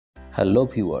Hello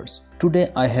viewers, today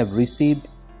I have received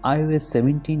iOS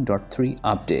 17.3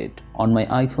 update on my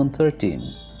iPhone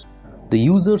 13. The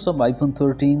users of iPhone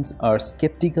 13s are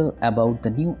skeptical about the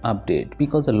new update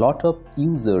because a lot of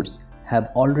users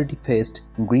have already faced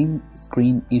green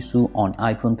screen issue on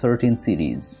iPhone 13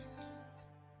 series.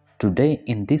 Today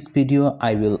in this video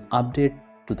I will update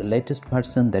to the latest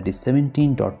version, that is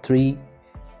 17.3,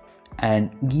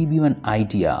 and give you an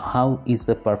idea how is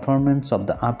the performance of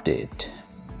the update.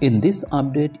 In this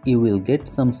update, you will get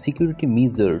some security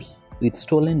measures with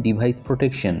stolen device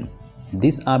protection.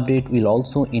 This update will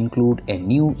also include a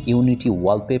new Unity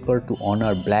wallpaper to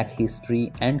honor Black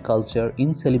history and culture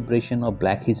in celebration of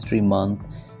Black History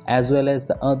Month, as well as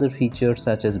the other features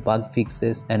such as bug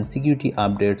fixes and security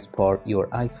updates for your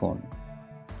iPhone.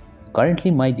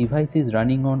 Currently, my device is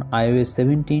running on iOS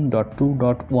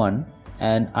 17.2.1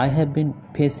 and I have been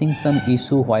facing some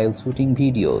issue while shooting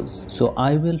videos. So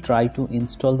I will try to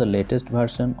install the latest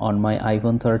version on my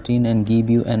iPhone 13 and give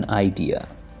you an idea.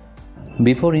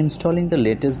 Before installing the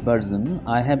latest version,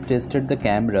 I have tested the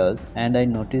cameras and I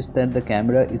noticed that the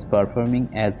camera is performing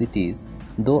as it is,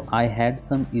 though I had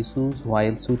some issues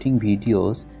while shooting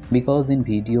videos because in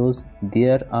videos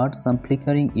there are some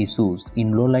flickering issues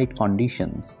in low light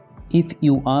conditions. If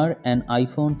you are an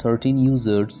iPhone 13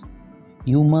 user,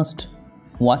 you must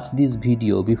watch this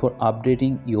video before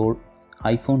updating your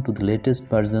iPhone to the latest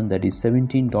version, that is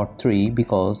 17.3,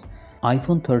 because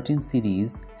iPhone 13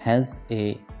 series has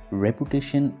a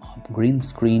reputation of green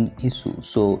screen issue,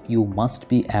 so you must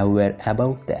be aware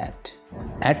about that.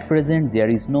 At present there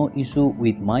is no issue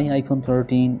with my iPhone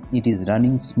 13, it is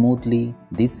running smoothly.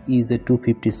 This is a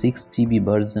 256 GB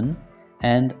version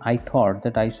and I thought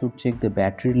that I should check the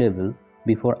battery level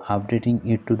before updating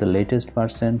it to the latest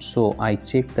version, so I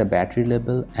checked the battery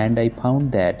level and I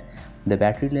found that the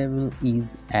battery level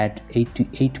is at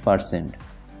 88%,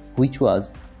 which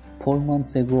was 4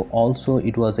 months ago also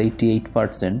it was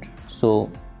 88%,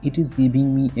 so it is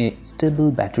giving me a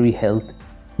stable battery health.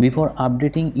 Before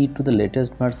updating it to the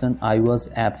latest version, I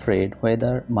was afraid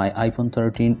whether my iPhone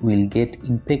 13 will get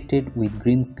infected with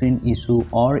green screen issue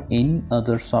or any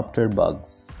other software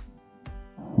bugs.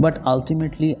 But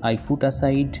ultimately I put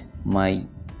aside my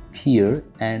fear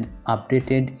and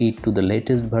updated it to the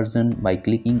latest version by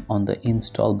clicking on the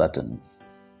install button.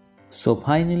 So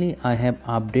finally I have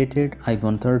updated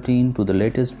iPhone 13 to the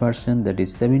latest version, that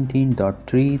is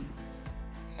 17.3,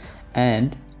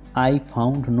 and I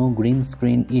found no green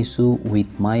screen issue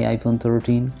with my iPhone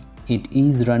 13. It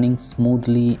is running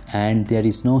smoothly and there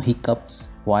is no hiccups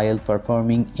while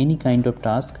performing any kind of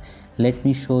task. Let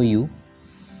me show you.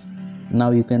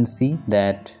 Now you can see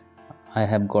that I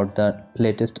have got the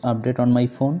latest update on my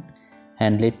phone,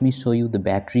 and let me show you the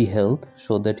battery health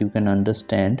so that you can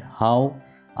understand how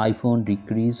iPhone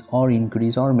decrease or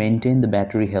increase or maintain the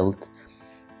battery health.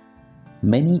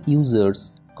 Many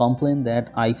users complain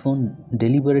that iPhone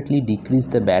deliberately decrease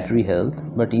the battery health,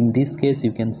 but in this case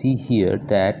you can see here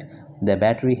that the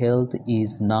battery health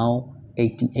is now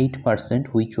 88%,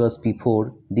 which was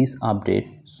before this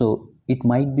update, so it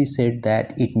might be said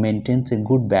that it maintains a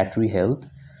good battery health.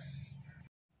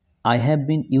 I have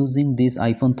been using this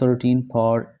iPhone 13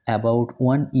 for about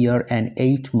 1 year and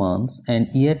 8 months, and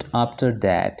yet after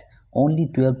that only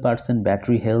 12%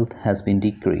 battery health has been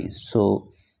decreased, so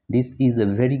this is a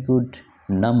very good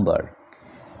number.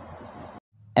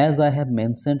 As I have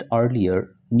mentioned earlier,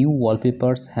 new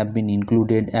wallpapers have been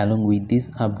included along with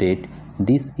this update.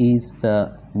 This is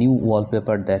the new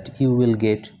wallpaper that you will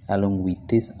get along with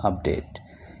this update.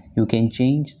 You can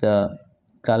change the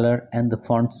color and the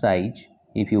font size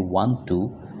if you want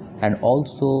to, and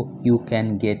also you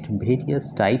can get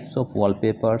various types of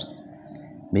wallpapers,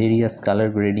 various color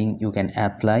grading you can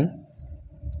apply.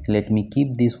 Let me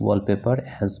keep this wallpaper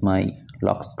as my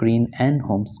lock screen and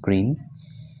home screen.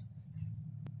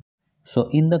 So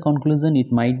in the conclusion,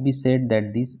 it might be said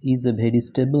that this is a very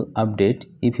stable update.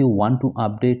 If you want to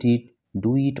update it,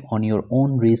 do it on your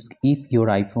own risk if your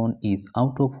iPhone is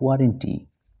out of warranty.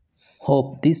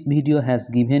 Hope this video has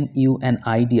given you an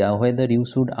idea whether you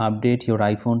should update your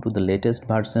iPhone to the latest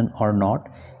version or not.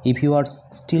 If you are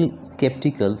still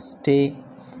skeptical, stay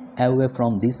away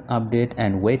from this update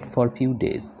and wait for few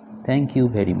days. Thank you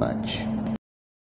very much.